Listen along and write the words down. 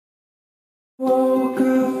Woke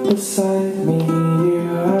up beside me, you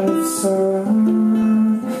had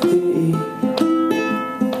something.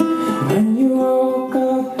 When you woke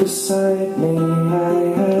up beside me, I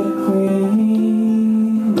had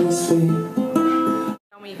clean sleep.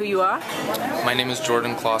 Tell me who you are. My name is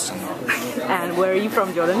Jordan Klassen. And where are you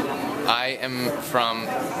from, Jordan? I am from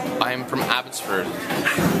Abbotsford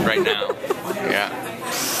right now. Yeah.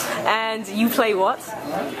 And you play what?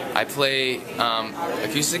 I play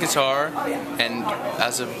acoustic guitar and,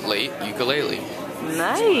 as of late, ukulele.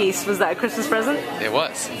 Nice. Was that a Christmas present? It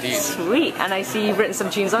was, indeed. Sweet. And I see you've written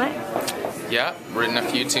some tunes on it? Yeah, written a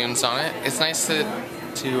few tunes on it. It's nice to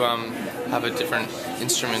have a different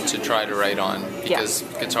instrument to try to write on, because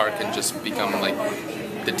guitar can just become like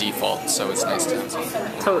the default, so it's nice to have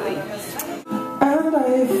something. Totally. And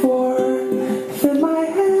I forfeit my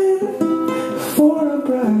head for a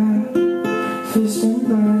breakfast in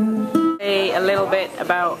bed. Say a little bit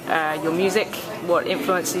about your music, what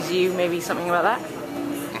influences you, maybe something about that?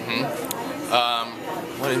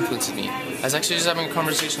 What influences me? I was actually just having a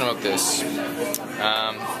conversation about this.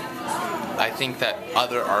 I think that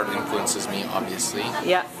other art influences me, obviously.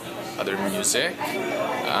 Yeah. Other music.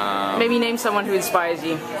 Maybe name someone who inspires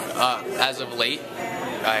you. As of late,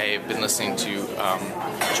 I've been listening to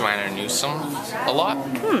Joanna Newsom a lot,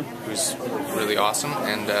 who's really awesome,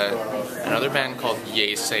 and another band called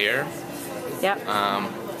Yay Sayer. Yeah.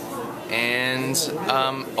 And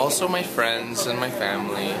also my friends and my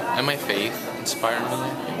family and my faith inspire me, I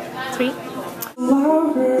think. Sweet.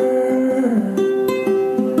 Louder,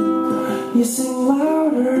 you sing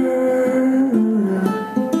louder.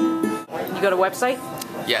 You got a website?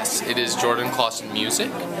 Yes, it is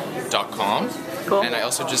jordanclassenmusic.com. Cool. And I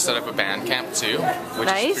also just set up a Bandcamp too, which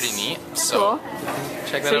is pretty neat. So cool.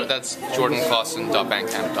 check that out. That's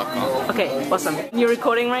jordanclassen.bandcamp.com. Okay, awesome. You're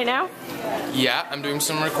recording right now? Yeah, I'm doing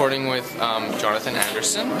some recording with Jonathan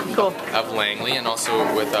Anderson of Langley, and also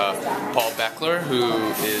with Paul Beckler,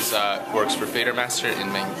 who is works for Fadermaster in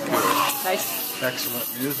Vancouver. Nice. Excellent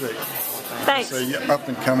music. Thanks. So you're up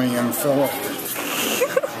and coming young fellow.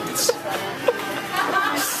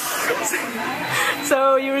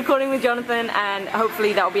 So you're recording with Jonathan, and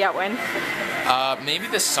hopefully that'll be out when? Maybe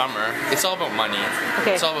this summer. It's all about money.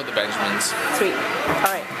 Okay. It's all about the Benjamins. Sweet.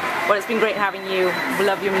 Alright. Well, it's been great having you. We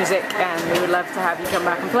love your music, and we would love to have you come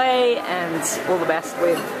back and play, and all the best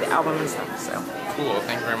with the album and stuff. So. Cool.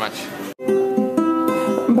 Thank you very much.